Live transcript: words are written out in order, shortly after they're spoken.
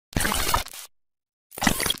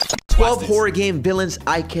12 horror game villains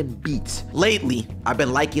I can beat. Lately, I've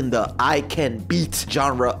been liking the I can beat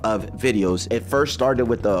genre of videos. It first started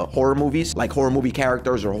with the horror movies, like horror movie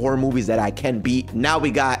characters or horror movies that I can beat. Now we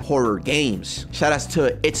got horror games. Shout outs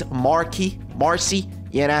to iitzmarce.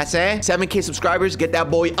 You know what I'm saying? 7K subscribers, get that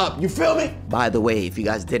boy up. You feel me? By the way, if you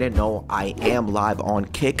guys didn't know, I am live on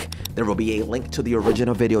Kick. There will be a link to the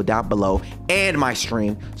original video down below and my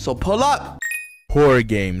stream. So pull up. Horror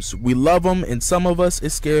games, we love them, and some of us it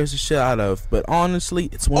scares the shit out of, but honestly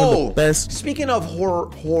it's one of the best. Speaking of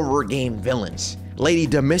horror game villains, Lady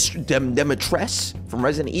Dimitrescu from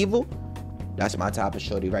Resident Evil, that's my type of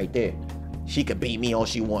shorty right there. She could beat me all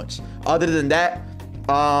she wants. Other than that,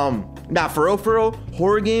 nah, for real,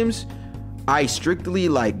 horror games, I strictly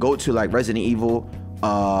like go to like Resident Evil,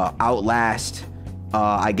 Outlast,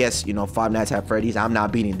 I guess, you know, Five Nights at Freddy's. I'm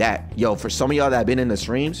not beating that. Yo, for some of y'all that have been in the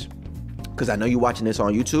streams, because I know you're watching this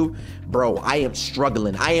on YouTube, bro, I am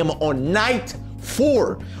struggling. I am on night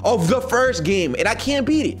 4 of the first game, and I can't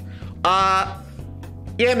beat it.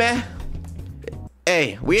 Yeah, man.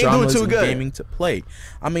 Hey, we ain't doing too good. Gaming to play.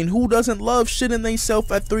 I mean, who doesn't love shitting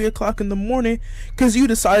theyself at 3 o'clock in the morning because you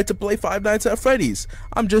decided to play Five Nights at Freddy's?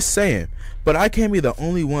 I'm just saying. But I can't be the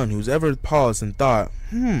only one who's ever paused and thought,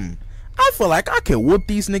 I feel like I could whoop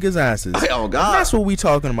these niggas' asses. Oh, God. And that's what we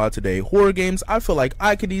talking about today. Horror games, I feel like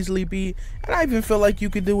I could easily beat, and I even feel like you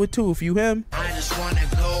could do it too if you him. I just wanna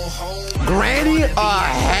go home. Granny?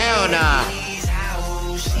 Hell nah.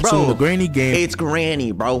 Bro, so the Granny game, it's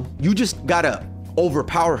Granny, bro. You just gotta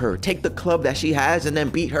overpower her. Take the club that she has and then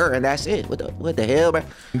beat her, and that's it. What the hell, bro?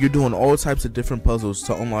 you're doing all types of different puzzles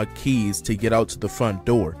to unlock keys to get out to the front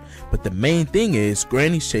door. But the main thing is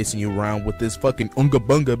Granny's chasing you around with this fucking unga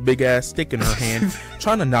bunga big ass stick in her hand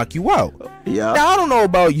trying to knock you out. Yeah. Now I don't know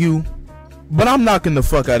about you, but I'm knocking the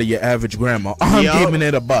fuck out of your average grandma. I'm giving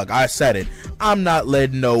it a buck. I said it. I'm not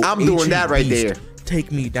letting no I'm doing that right there.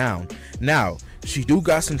 Take me down. Now, she do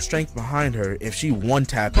got some strength behind her. If she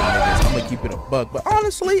one-tapping niggas, I'm gonna keep it a buck. But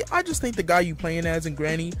honestly, I just think the guy you playing as in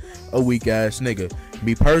Granny, a weak-ass nigga.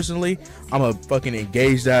 Me personally, I'ma fucking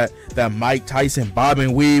engage that Mike Tyson bob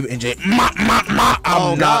and weave and just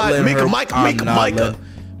I'm not letting her. Micah.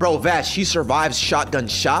 Bro, Vash, she survives shotgun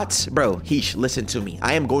shots. Bro, Heesh, listen to me.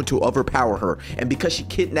 I am going to overpower her. And because she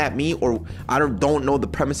kidnapped me, or I don't know the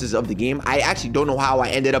premises of the game, I actually don't know how I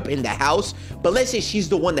ended up in the house. But let's say she's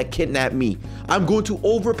the one that kidnapped me. I'm going to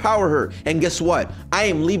overpower her. And guess what? I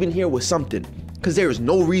am leaving here with something. Because there is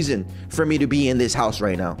no reason for me to be in this house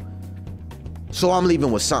right now. So I'm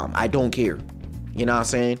leaving with something. I don't care. You know what I'm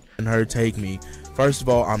saying? And her take me. First of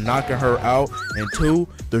all, I'm knocking her out, and 2,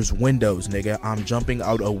 there's windows, nigga. I'm jumping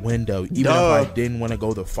out a window. Even if I didn't want to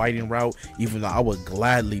go the fighting route, even though I would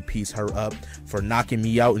gladly piece her up for knocking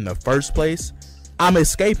me out in the first place, I'm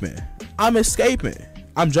escaping. I'm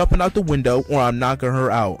jumping out the window, or I'm knocking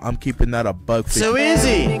her out. I'm keeping that a buck. So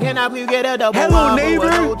easy. Hello,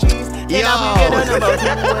 neighbor.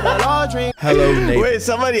 Hello, neighbor. Wait,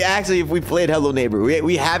 somebody asked me if we played Hello Neighbor.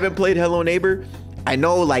 We haven't played Hello Neighbor. I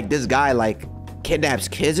know, like, this guy, like, kidnaps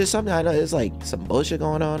kids or something. I know it's like some bullshit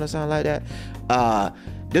going on or something like that.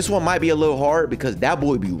 This one might be a little hard because that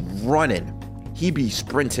boy be running. He be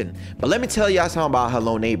sprinting. But let me tell y'all something about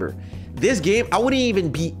Hello Neighbor. This game, I wouldn't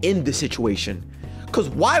even be in the situation. Because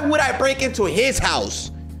why would I break into his house?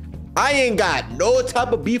 I ain't got no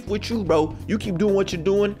type of beef with you, bro. You keep doing what you're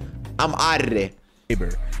doing, I'm out of there.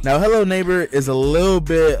 Now, Hello Neighbor is a little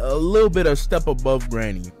bit a step above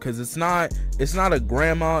Granny, because it's not a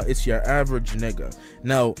grandma, it's your average nigga.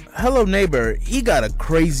 Now, Hello Neighbor, he got a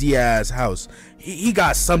crazy ass house. He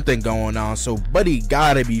got something going on, so buddy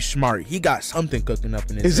gotta be smart. He got something cooking up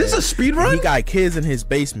in his head. Is this a speed run? He got kids in his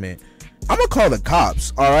basement. I'm gonna call the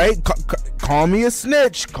cops, all right? Call me a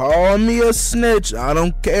snitch. Call me a snitch. I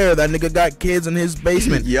don't care. That nigga got kids in his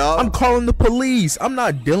basement. Yo. I'm calling the police. I'm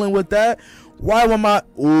not dealing with that. Why am I?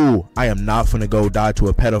 Ooh, I am not finna go die to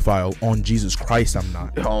a pedophile. On Jesus Christ, I'm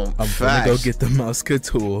not. I'm finna go get the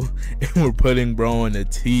Muscatool, and we're putting bro in a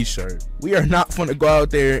t-shirt. We are not finna go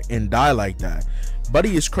out there and die like that.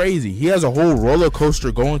 Buddy is crazy. He has a whole roller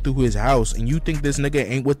coaster going through his house, and you think this nigga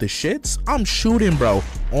ain't with the shits? I'm shooting, bro,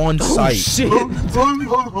 on sight. Shit.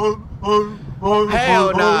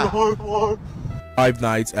 Hell nah. Five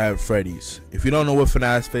Nights at Freddy's. If you don't know what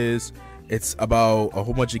FNAF is, it's about a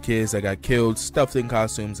whole bunch of kids that got killed, stuffed in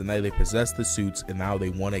costumes, and now they possess the suits, and now they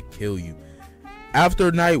want to kill you.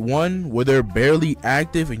 After night 1, where they're barely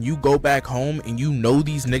active, and you go back home and you know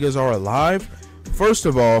these niggas are alive, first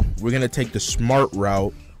of all, we're gonna take the smart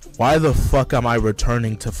route. Why the fuck am I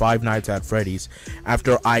returning to Five Nights at Freddy's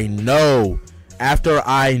after I know after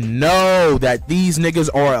I know that these niggas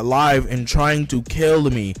are alive and trying to kill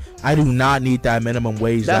me. I do not need that minimum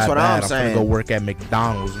wage. That's that what bad. I'm saying. Gonna go work at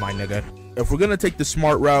McDonald's, my nigga. If we're gonna take the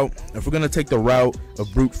smart route, if we're gonna take the route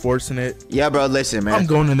of brute forcing it, yeah, bro, listen, man. I'm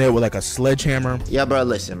going in there with like a sledgehammer. Yeah, bro,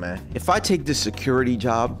 listen, man. If I take this security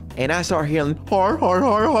job and I start hearing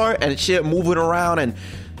hard, and shit moving around and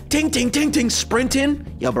ting, ting, ting, ting,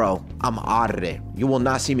 sprinting, yeah, bro, I'm out of there. You will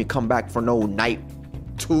not see me come back for no night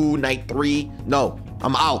 2, night 3. No,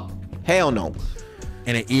 I'm out. Hell no.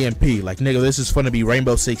 And an EMP, like, nigga, this is gonna be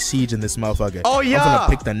Rainbow Six Siege in this motherfucker. Oh yeah, I'm gonna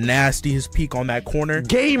pick the nastiest peak on that corner.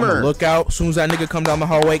 Gamer, look out. As soon as that nigga come down the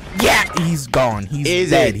hallway, yeah, he's gone. He's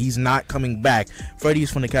dead. He's not coming back.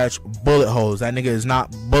 Freddy's gonna catch bullet holes. That nigga is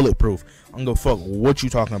not bulletproof. I'm gonna fuck what you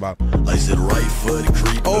talking about. I said right foot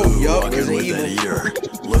creep. Oh, yup, with that ear.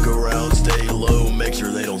 Look around, stay low, make sure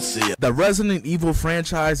they don't see it. The Resident Evil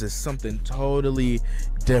franchise is something totally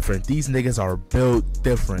different. These niggas are built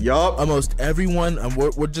different. Yup. Almost everyone, and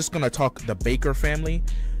we're just gonna talk the Baker family.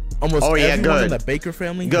 Almost everyone in the Baker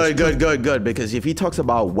family. Good. Because if he talks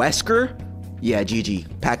about Wesker, yeah,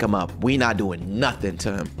 GG, pack him up. We not doing nothing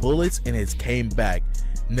to him. Bullets and it came back,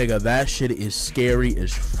 nigga. That shit is scary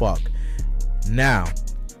as fuck. Now,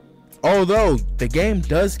 although the game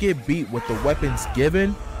does get beat with the weapons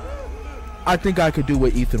given, I think I could do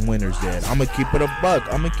what Ethan Winters did. I'm gonna keep it a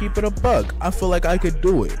buck. I feel like I could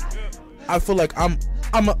do it. I feel like I'm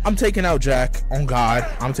taking out Jack. On God,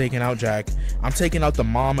 I'm taking out Jack. I'm taking out the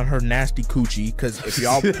mom and her nasty coochie. Cause if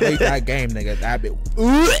y'all played that game, nigga, that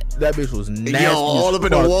bitch was nasty. Yo, all up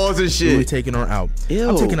in the walls and shit. Really taking her out. Ew.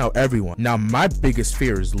 I'm taking out everyone. Now my biggest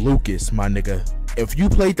fear is Lucas, my nigga. If you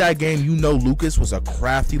played that game, you know Lucas was a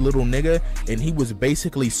crafty little nigga, and he was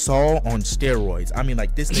basically Saul on steroids. I mean,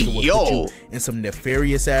 like, this nigga would put you in some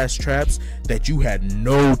nefarious ass traps that you had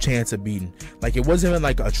no chance of beating. Like, it wasn't even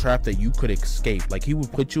like a trap that you could escape. Like, he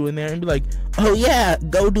would put you in there and be like, oh yeah,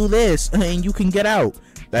 go do this and you can get out.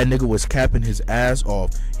 That nigga was capping his ass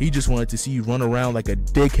off. He just wanted to see you run around like a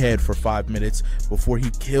dickhead for 5 minutes before he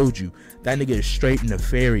killed you. That nigga is straight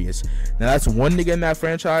nefarious. Now that's one nigga in that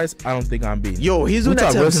franchise I don't think I'm beating. Yo, he's doing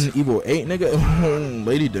that Resident Evil 8, nigga.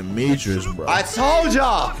 Lady Demetrius, bro. I told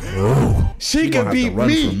y'all. She can beat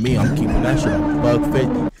me. From me. I'm keeping that shit a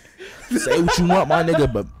 $150. Say what you want, my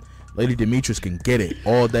nigga, but Lady Demetrius can get it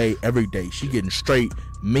all day, every day. She getting straight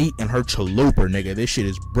meat and her chalupa, nigga. This shit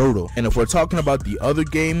is brutal. And if we're talking about the other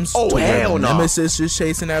games, hell no. Nemesis is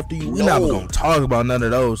chasing after you. We're not gonna talk about none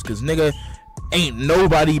of those, cause nigga, ain't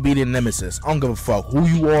nobody beating Nemesis. I don't give a fuck who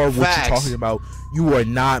you are, what you're talking about. You are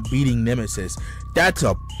not beating Nemesis. That's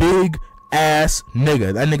a big ass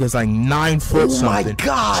nigga. That nigga's like 9 foot something. Oh my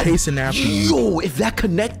God. Chasing after you. Yo, if that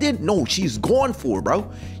connected, no, she's gone for it, bro.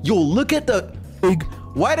 Yo, look at the big.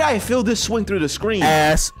 Why did I feel this swing through the screen?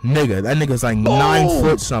 Ass nigga. That nigga's like 9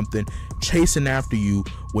 foot something, chasing after you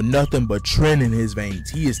with nothing but tren in his veins.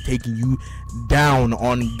 He is taking you down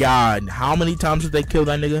on God. How many times did they kill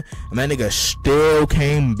that nigga? And that nigga still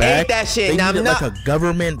came back. Ain't that shit. They Now, needed like a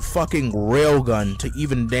government fucking railgun to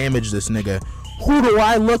even damage this nigga. Who do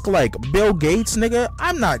I look like? Bill Gates, nigga?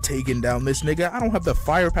 I'm not taking down this nigga. I don't have the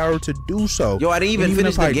firepower to do so. Yo, I didn't even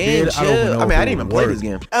finish the game. I didn't even play this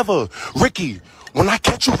game. Ever. Ricky, when I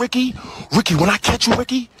catch you, Ricky. Ricky, when I catch you,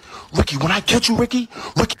 Ricky. Ricky, when I catch you, Ricky.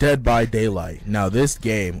 Ricky. Dead by Daylight. Now this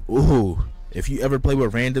game, ooh. If you ever play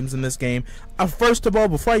with randoms in this game, first of all,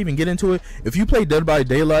 before I even get into it, if you play Dead by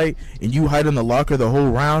Daylight and you hide in the locker the whole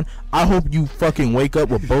round, I hope you fucking wake up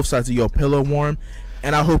with both sides of your pillow warm.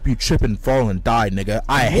 And I hope you trip and fall and die, nigga.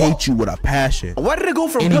 I hate you with a passion. Why did it go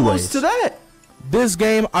from pillows to that? This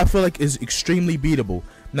game, I feel like, is extremely beatable.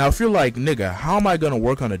 Now, if you're like, nigga, how am I going to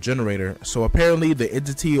work on a generator? So apparently the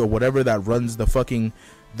entity or whatever that runs the fucking,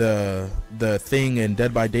 the thing in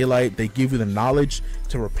Dead by Daylight, they give you the knowledge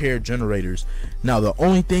to repair generators. Now, the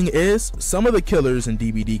only thing is, some of the killers in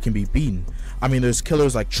DBD can be beaten. I mean, there's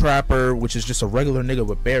killers like Trapper, which is just a regular nigga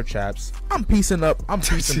with bear chaps. I'm piecing bro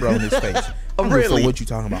in his face. Really? What you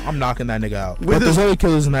talking about? I'm knocking that nigga out. But there's other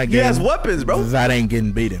killers in that game. He has weapons, bro. That ain't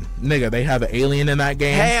getting beaten. Nigga, they have an alien in that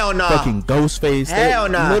game. Hell no. Fucking Ghostface. Hell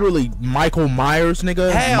no. Literally Michael Myers,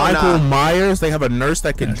 nigga. Michael Myers. They have a nurse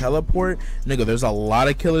that can teleport. Nigga, there's a lot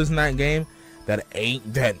of killers in that game that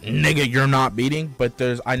ain't that nigga you're not beating. But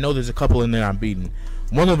I know there's a couple in there I'm beating.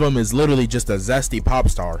 One of them is literally just a zesty pop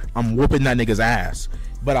star. I'm whooping that nigga's ass.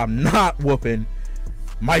 But I'm not whooping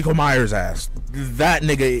Michael Myers' ass. That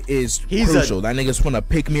nigga is crucial. That nigga's wanna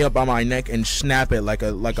pick me up by my neck and snap it like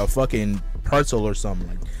a fucking pretzel or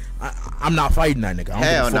something. Like, I'm not fighting that nigga.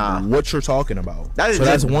 I don't know what you're talking about. So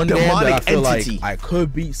that's one game that I feel entity. Like I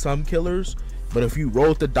could beat some killers, but if you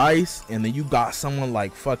roll the dice and then you got someone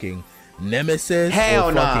like fucking Nemesis Hell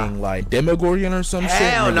or nah. fucking like Demogorgon or some shit,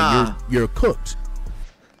 nigga, nah. you're cooked.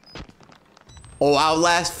 Oh,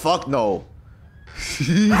 Outlast? Fuck no.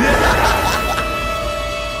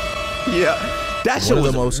 Yeah, that shit One of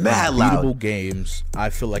was the most mad unbeatable loud. games I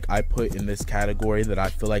feel like I put in this category that I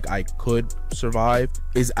feel like I could survive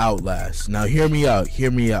is Outlast. Now hear me out, hear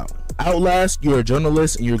me out. Outlast, you're a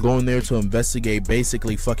journalist and you're going there to investigate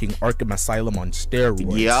basically fucking Arkham Asylum on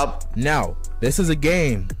steroids. Yup. Now, this is a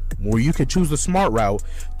game where you could choose the smart route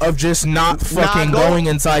of just not fucking going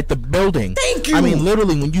inside the building. Thank you. I mean,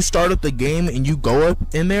 literally, when you start up the game and you go up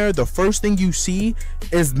in there, the first thing you see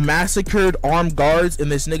is massacred armed guards,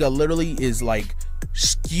 and this nigga literally is like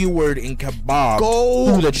skewered and kebab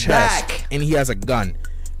through the chest, and he has a gun.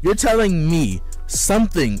 You're telling me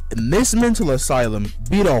something in this mental asylum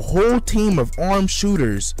beat a whole team of armed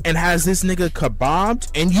shooters and has this nigga kebabbed,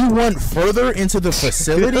 and you went further into the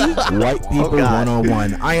facility? White people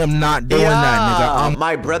 101. I am not doing that, nigga.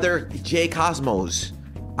 My brother J Cosmos,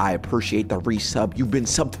 I appreciate the resub. You've been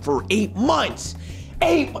subbed for 8 months.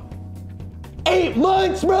 8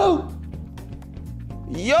 months, bro.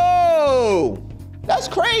 Yo, that's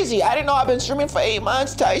crazy. I didn't know I've been streaming for 8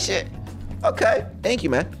 months type shit. Okay, thank you,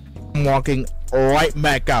 man. I'm walking right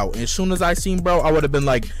back out. As soon as I seen bro, I would have been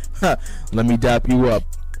like, huh, let me dap you up.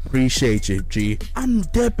 Appreciate you, G. I'm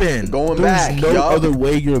dipping. Going There's back. no yo. other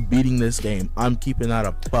way you're beating this game. I'm keeping that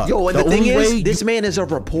a buck. Yo, and the thing is, this man is a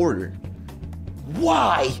reporter.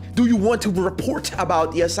 Why do you want to report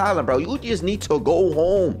about the asylum, bro? You just need to go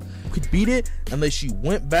home. Could beat it unless you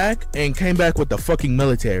went back and came back with the fucking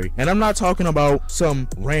military. And I'm not talking about some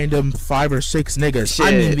random 5 or 6 niggas. Shit.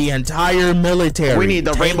 I mean the entire military. We need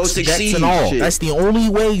the Tanks, Rainbow Six jets, Siege and all. shit. That's the only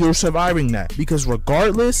way you're surviving that. Because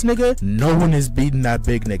regardless, nigga, no one is beating that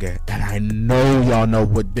big nigga. And I know y'all know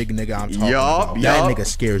what big nigga I'm talking about. That nigga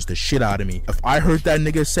scares the shit out of me. If I heard that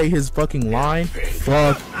nigga say his fucking line,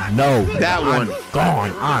 fuck no. That one. I'm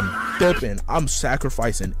gone. I'm dipping. I'm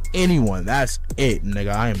sacrificing anyone. That's it,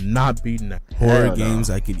 nigga. I am not beating that. Horror games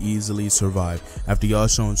I could easily survive. After y'all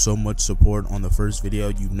showing so much support on the first video,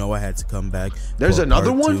 you know I had to come back. There's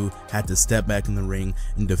another one? 2, had to step back in the ring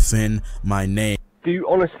and defend my name. Do you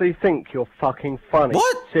honestly think you're fucking funny?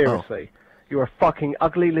 What? Seriously. You're a fucking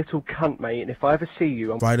ugly little cunt, mate, and if I ever see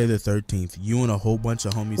you, I'm... Friday the 13th, you and a whole bunch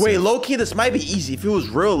of homies... Wait, low-key, this might be easy. If it was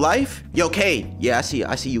real life... Yo, Cade. Yeah, I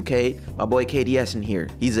see you, Cade. My boy KDS in here.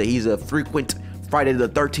 He's a frequent Friday the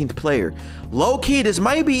 13th player. Low-key, this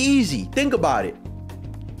might be easy. Think about it.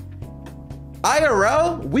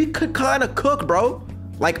 IRL, we could kind of cook, bro.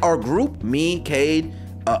 Like our group, me, Cade,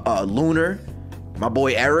 Lunar, my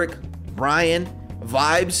boy Eric, Brian,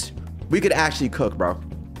 Vibes, we could actually cook, bro.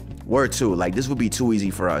 Word two, like this would be too easy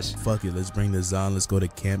for us. Fuck it, let's bring this on. Let's go to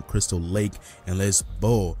Camp Crystal Lake and let's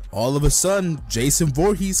bowl. All of a sudden, Jason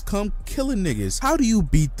Voorhees come killing niggas. How do you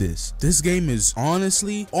beat this? This game is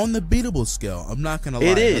honestly on the beatable scale. I'm not gonna lie.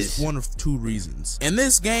 It is. That's one of 2 reasons. In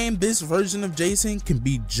this game, this version of Jason can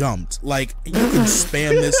be jumped. Like you can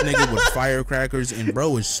spam this nigga with firecrackers and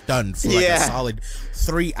bro is stunned for like a solid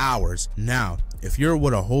 3 hours. Now, if you're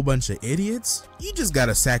with a whole bunch of idiots, you just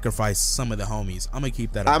gotta sacrifice some of the homies. I'm gonna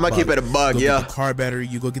keep that I'm gonna keep it a bug, go yeah. Get the car battery,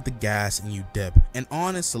 you go get the gas, and you dip. And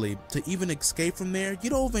honestly, to even escape from there, you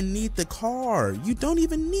don't even need the car. You don't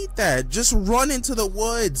even need that. Just run into the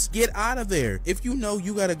woods. Get out of there. If you know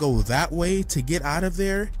you gotta go that way to get out of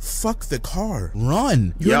there, fuck the car.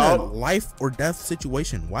 Run. You're in a life or death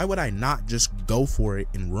situation. Why would I not just go for it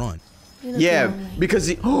and run? Yeah, because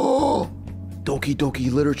Doki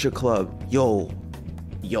Doki Literature Club. Yo,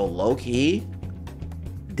 low-key,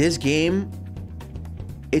 this game,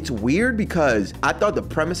 it's weird because I thought the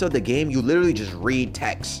premise of the game, you literally just read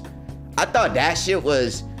text. I thought that shit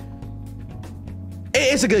was,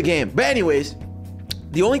 it's a good game. But anyways,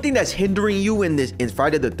 the only thing that's hindering you in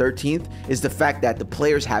Friday the 13th is the fact that the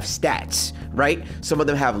players have stats, right? Some of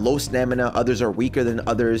them have low stamina, others are weaker than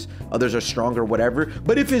others are stronger, whatever.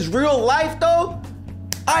 But if it's real life though,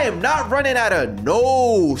 I am not running out of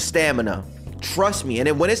no stamina. Trust me. And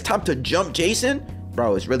then when it's time to jump Jason,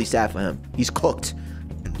 bro, it's really sad for him. He's cooked.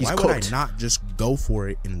 He's cooked. Why would I not just go for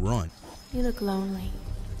it and run? You look lonely.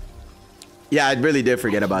 Yeah, I really did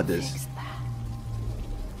forget about this.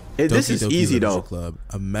 This is easy though. Club,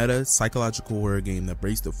 a meta psychological horror game that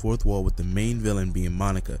breaks the 4th wall with the main villain being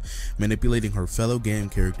Monica, manipulating her fellow game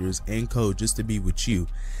characters and code just to be with you.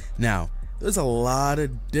 Now, there's a lot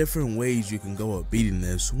of different ways you can go about beating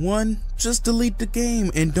this. One, just delete the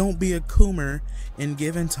game and don't be a coomer and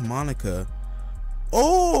give in to Monica.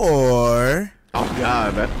 Or... Oh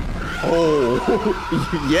god, man.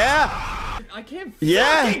 Oh, yeah. I can't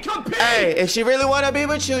Yeah. fucking compete. Hey, if she really want to be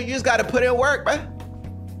with you, you just got to put in work, man.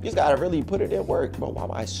 You just gotta really put it in work. Bro, why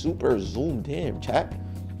am I super zoomed in, chat?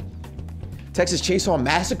 Texas Chainsaw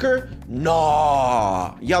Massacre?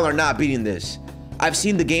 Nah, y'all are not beating this. I've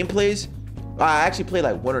seen the gameplays. I actually played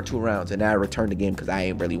like 1 or 2 rounds and then I returned the game because I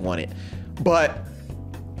ain't really want it. But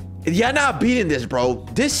y'all not beating this, bro.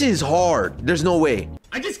 This is hard. There's no way.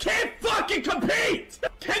 I just can't fucking compete!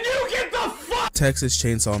 Can you get the fuck? Texas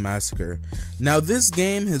Chainsaw Massacre. Now this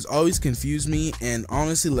game has always confused me, and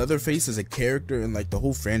honestly Leatherface as a character and like the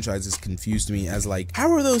whole franchise has confused me as like,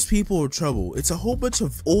 how are those people in trouble? It's a whole bunch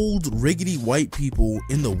of old riggedy white people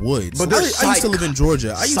in the woods. But I used to live in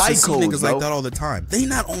Georgia. I used to see niggas like that all the time. They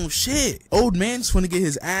not on shit. Old man's finna get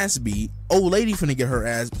his ass beat. Old lady finna get her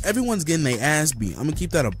ass. Everyone's getting their ass beat. I'm gonna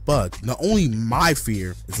keep that a buck. The only my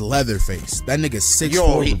fear is Leatherface. That nigga's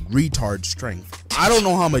 6'4" with retard strength. I don't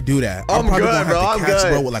know how I'm gonna do that. I'm probably gonna have to catch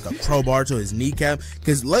bro with like a crowbar to his kneecap,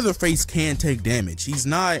 because Leatherface can take damage. He's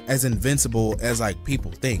not as invincible as like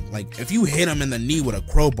people think. Like if you hit him in the knee with a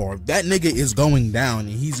crowbar, that nigga is going down and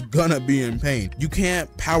he's gonna be in pain. You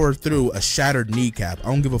can't power through a shattered kneecap. I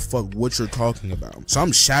don't give a fuck what you're talking about. So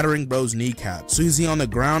I'm shattering bro's kneecap. So is he on the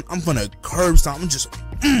ground? I'm gonna curb stomp. I'm just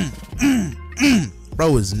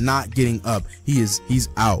Bro is not getting up. He's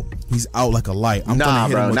out. He's out like a light. I'm gonna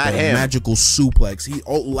hit him with a magical suplex.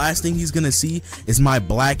 Last thing he's gonna see is my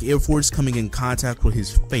black Air Force coming in contact with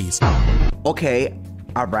his face. Okay,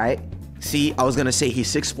 all right. See, I was gonna say he's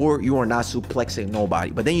 6'4". You are not suplexing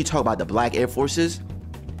nobody. But then you talk about the black Air Forces.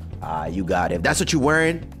 You got it. If that's what you're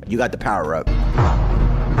wearing, you got the power up.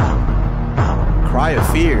 Cry of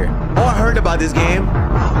Fear. Oh, I heard about this game.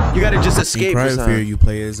 You gotta just escape. In Cry of Fear, you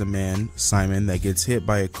play as a man, Simon, that gets hit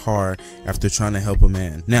by a car after trying to help a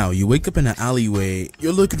man. Now, you wake up in an alleyway,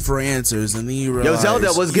 you're looking for answers, and then you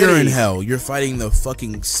realize you're in hell. You're fighting the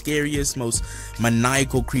fucking scariest, most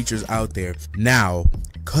maniacal creatures out there. Now,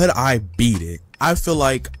 could I beat it? I feel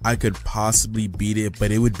like I could possibly beat it,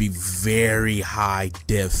 but it would be very high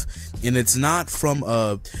diff. And it's not from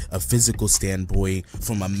a physical standpoint,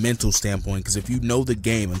 from a mental standpoint, because if you know the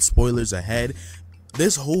game, and spoilers ahead,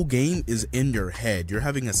 this whole game is in your head. You're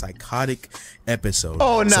having a psychotic episode.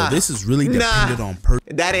 Oh, nah. So this is really dependent on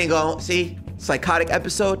that ain't gonna, see, psychotic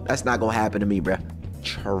episode, that's not gonna happen to me, bruh.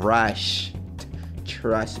 Trash.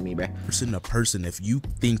 Trust me, bruh. Person to person, if you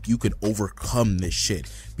think you could overcome this shit,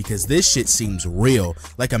 because this shit seems real.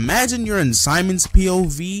 Like, imagine you're in Simon's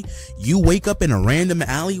POV, you wake up in a random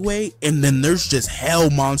alleyway, and then there's just hell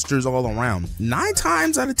monsters all around. 9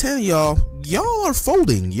 times out of 10, y'all are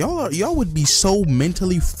folding. Y'all would be so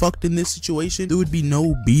mentally fucked in this situation, there would be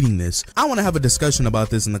no beating this. I want to have a discussion about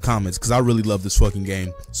this in the comments, because I really love this fucking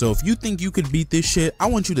game. So if you think you could beat this shit, I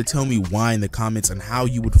want you to tell me why in the comments, and how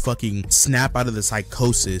you would fucking snap out of the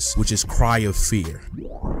psychosis, which is Cry of Fear.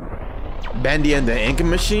 Bendy and the Ink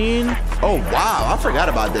Machine? Oh wow, I forgot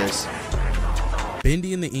about this.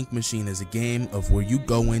 Bendy and the Ink Machine is a game of where you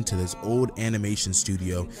go into this old animation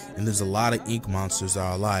studio and there's a lot of ink monsters that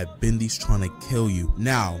are alive. Bendy's trying to kill you.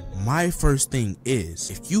 Now, my first thing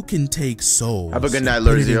is, if you can take souls and put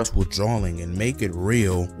it into a drawing and make it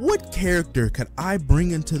real, what character could I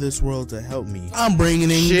bring into this world to help me? I'm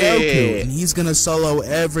bringing in Goku, and he's gonna solo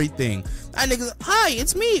everything. That nigga's, hi,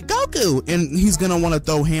 it's me, Goku, and he's gonna want to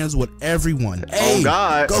throw hands with everyone. Hey, oh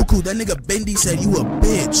God, Goku, that nigga Bendy said you a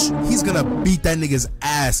bitch. He's gonna beat that nigga's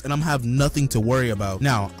ass, and I'm have nothing to worry about.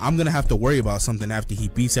 Now, I'm gonna have to worry about something after he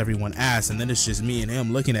beats everyone ass, and then it's just me and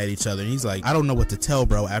him looking at each other, and he's like, I don't know what to tell,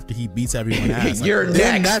 bro, after he beats everyone ass. Like, You're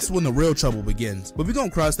then next. That's when the real trouble begins. But we're gonna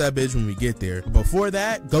cross that bridge when we get there. Before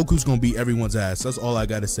that, Goku's gonna beat everyone's ass. That's all I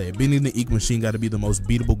gotta say. Bendy and the Ink Machine gotta be the most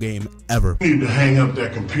beatable game ever. You need to hang up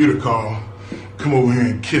that computer call. Come over here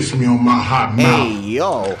and kiss me on my hot mouth. Hey,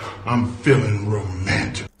 yo. I'm feeling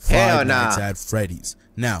romantic. Five Nights at Freddy's.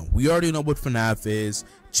 Now, we already know what FNAF is.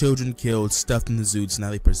 Children killed, stuffed in the zoos, now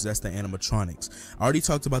they possess the animatronics. I already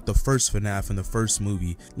talked about the first FNAF in the first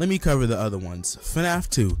movie. Let me cover the other ones. FNAF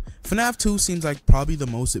 2. FNAF 2 seems like probably the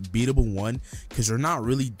most beatable one, because you're not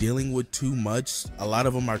really dealing with too much. A lot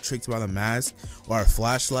of them are tricked by the mask or a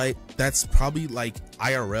flashlight. That's probably like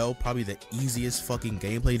IRL, probably the easiest fucking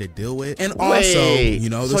gameplay to deal with. And also, you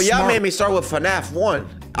know, so y'all made me start with FNAF 1.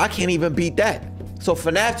 I can't even beat that. So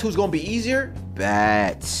FNAF 2 is gonna be easier?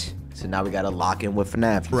 Bet. So now we gotta lock in with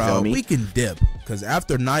FNAF, you feel me? We can dip, because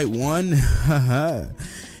after night 1,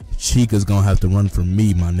 Chica's gonna have to run from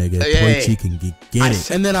me, my nigga. Hey, Chica can get it.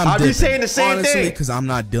 And then I'm just saying the same thing. Because I'm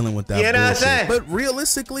not dealing with that bullshit. But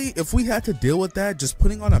realistically, if we had to deal with that, just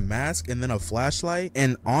putting on a mask and then a flashlight,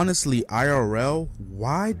 and honestly, IRL,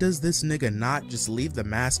 why does this nigga not just leave the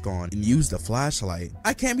mask on and use the flashlight?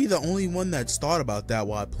 I can't be the only one that's thought about that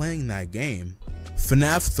while playing that game.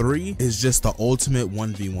 FNAF 3 is just the ultimate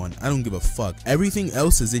 1v1. I don't give a fuck. Everything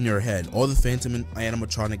else is in your head. All the phantom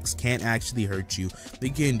animatronics can't actually hurt you. They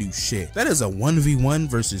can't do shit. That is a 1v1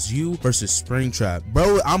 versus you versus Springtrap.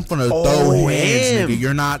 Bro, I'm gonna throw hands, nigga.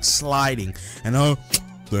 You're not sliding. And the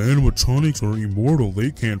animatronics are immortal. They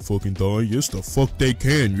can't fucking die. Yes, the fuck they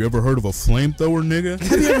can. You ever heard of a flamethrower, nigga?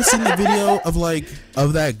 Have you ever seen the video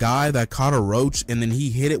of that guy that caught a roach and then he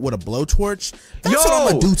hit it with a blowtorch? That's what I'm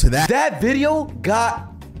gonna do to that. That video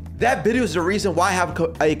is the reason why I have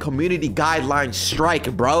a community guideline strike,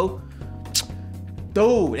 bro.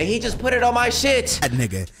 Dude, and he just put it on my shit. That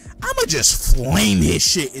nigga, I'ma just flame his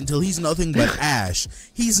shit until he's nothing but ash.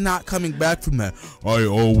 He's not coming back from that. I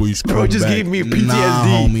always come back. Bro, just gave me PTSD. Nah,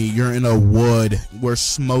 homie, you're in a wood. We're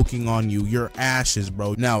smoking on you. You're ashes,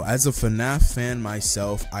 bro. Now, as a FNAF fan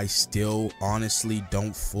myself, I still honestly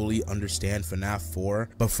don't fully understand FNAF 4.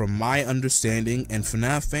 But from my understanding, and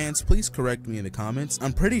FNAF fans, please correct me in the comments,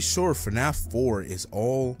 I'm pretty sure FNAF 4 is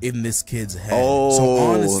all in this kid's head. Oh, so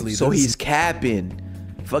honestly, so he's capping.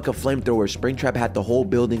 Fuck a flamethrower. Springtrap had the whole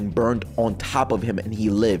building burned on top of him and he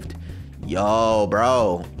lived. Yo,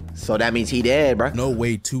 bro. So that means he dead, bro. No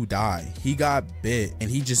way to die. He got bit and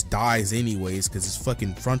he just dies anyways because his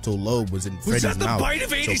fucking frontal lobe was in Freddy's mouth.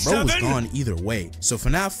 So bro was gone either way. So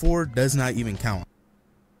FNAF 4 does not even count.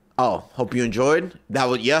 Oh, hope you enjoyed. That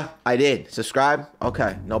was, yeah, I did. Subscribe.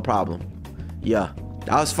 Okay, no problem. Yeah.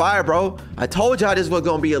 That was fire, bro. I told y'all this was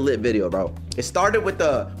gonna be a lit video, bro. It started with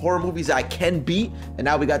the horror movies I can beat, and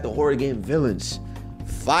now we got the horror game villains.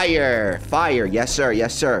 Fire, fire. Yes, sir.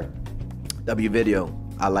 Yes, sir. W video.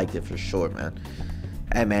 I liked it for sure, man.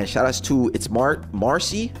 Hey, man, shout outs to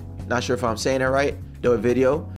iitzmarce. Not sure if I'm saying it right. Do a video.